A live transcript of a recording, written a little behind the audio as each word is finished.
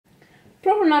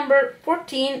Problem number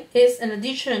 14 is an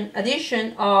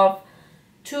addition of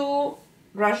two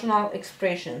rational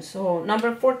expressions. So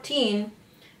number 14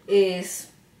 is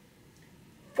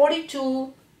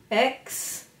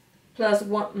 42x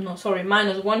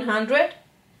minus 100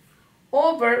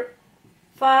 over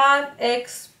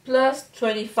 5x plus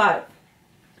 25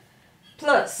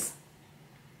 plus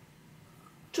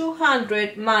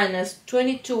 200 minus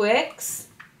 22x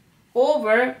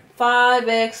over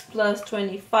 5x plus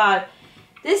 25.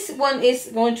 This one is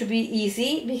going to be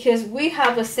easy because we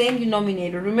have the same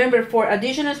denominator. Remember, for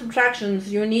addition and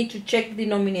subtractions, you need to check the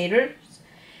denominators.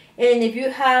 And if you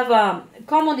have a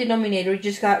common denominator, you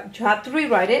just have to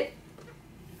rewrite it.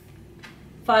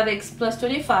 5x plus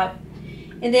 25.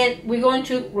 And then we're going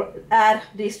to add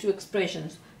these two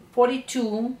expressions.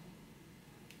 42,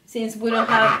 since we don't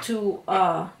have to,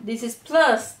 this is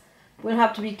plus, we don't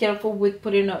have to be careful with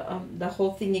putting the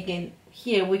whole thing again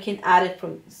here. We can add it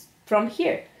from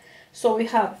here. So we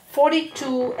have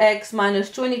 42x minus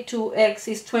 22x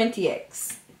is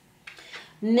 20x.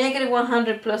 Negative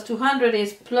 100 plus 200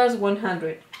 is plus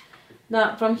 100.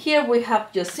 Now from here we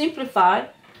have just simplified.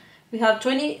 We have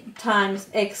 20 times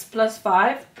x plus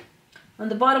 5. On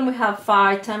the bottom we have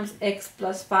 5 times x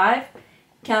plus 5.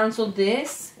 Cancel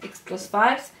this, x plus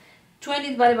 5. 20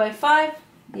 divided by 5,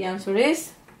 the answer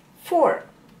is 4.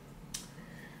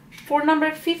 For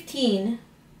number 15,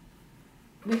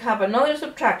 we have another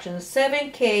subtraction,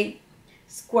 7k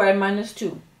squared minus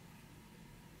 2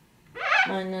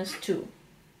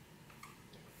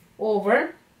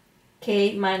 over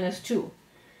k minus 2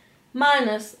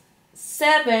 minus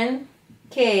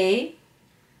 7k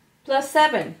plus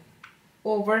 7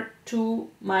 over 2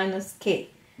 minus k.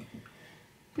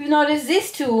 You notice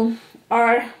these two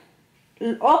are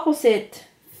opposite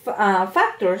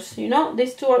factors, you know,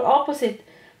 these two are opposite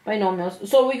binomials.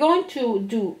 So what we're going to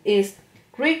do is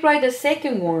rewrite the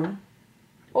second one,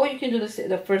 or you can do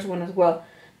the first one as well,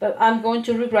 but I'm going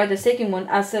to rewrite the second one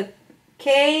as a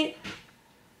k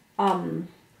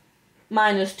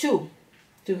minus 2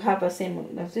 to have the same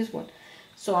one as this one.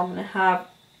 So I'm going to have,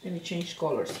 let me change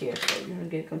colors here so you don't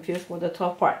get confused with the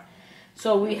top part.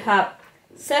 So we have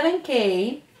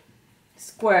 7k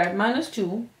squared minus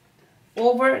 2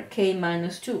 over k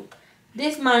minus 2.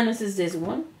 This minus is this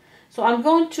one. So I'm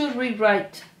going to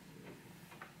rewrite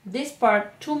this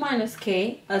part 2 minus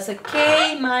k as a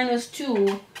k minus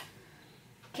 2,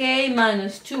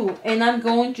 and I'm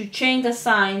going to change the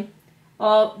sign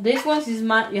of this one.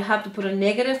 You have to put a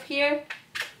negative here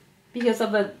because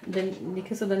of the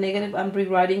negative. I'm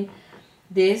rewriting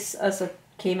this as a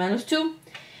k minus 2,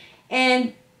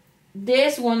 and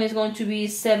this one is going to be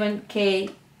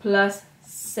 7k plus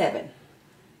 7.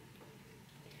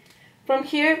 From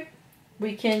here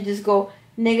we can just go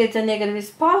negative to negative is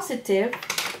positive,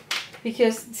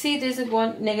 because see, this is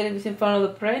one negative is in front of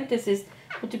the parenthesis,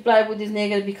 multiplied with this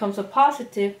negative becomes a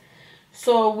positive.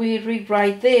 So we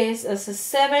rewrite this as a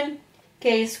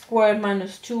 7k squared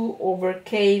minus 2 over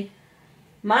k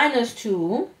minus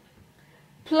 2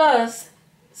 plus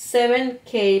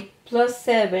 7k plus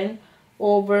 7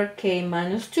 over k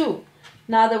minus 2.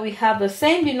 Now that we have the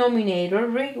same denominator,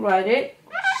 rewrite it.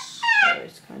 Sorry,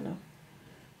 it's kind of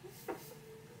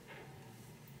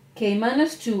k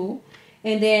minus 2,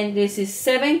 and then this is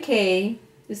 7k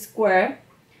squared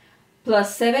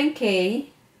plus 7k,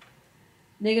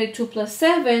 negative 2 plus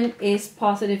 7 is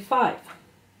positive 5.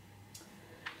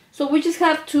 So we just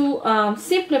have to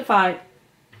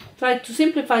try to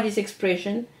simplify this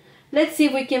expression. Let's see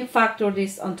if we can factor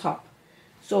this on top.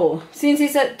 So since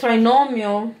it's a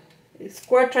trinomial,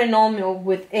 square trinomial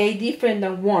with a different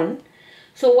than 1,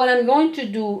 so what I'm going to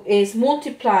do is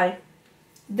multiply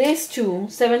these two.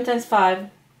 7 times 5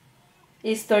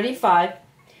 is 35,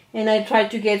 and I try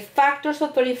to get factors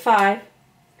of 35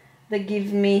 that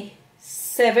gives me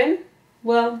 7.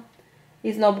 Well,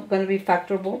 it's not going to be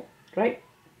factorable, right?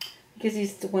 Because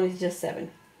this one is just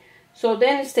 7. So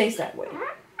then it stays that way.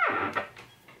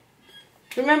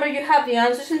 Remember, you have the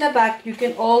answers in the back. You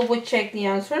can always check the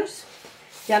answers.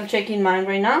 Yeah, I'm checking mine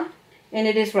right now, and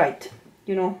it is right.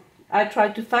 You know, I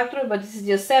tried to factor it, but this is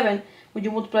just 7. When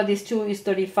you multiply these two, is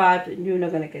 35, and you're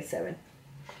not going to get 7.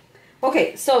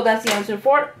 Okay, so that's the answer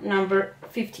for number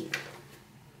 15.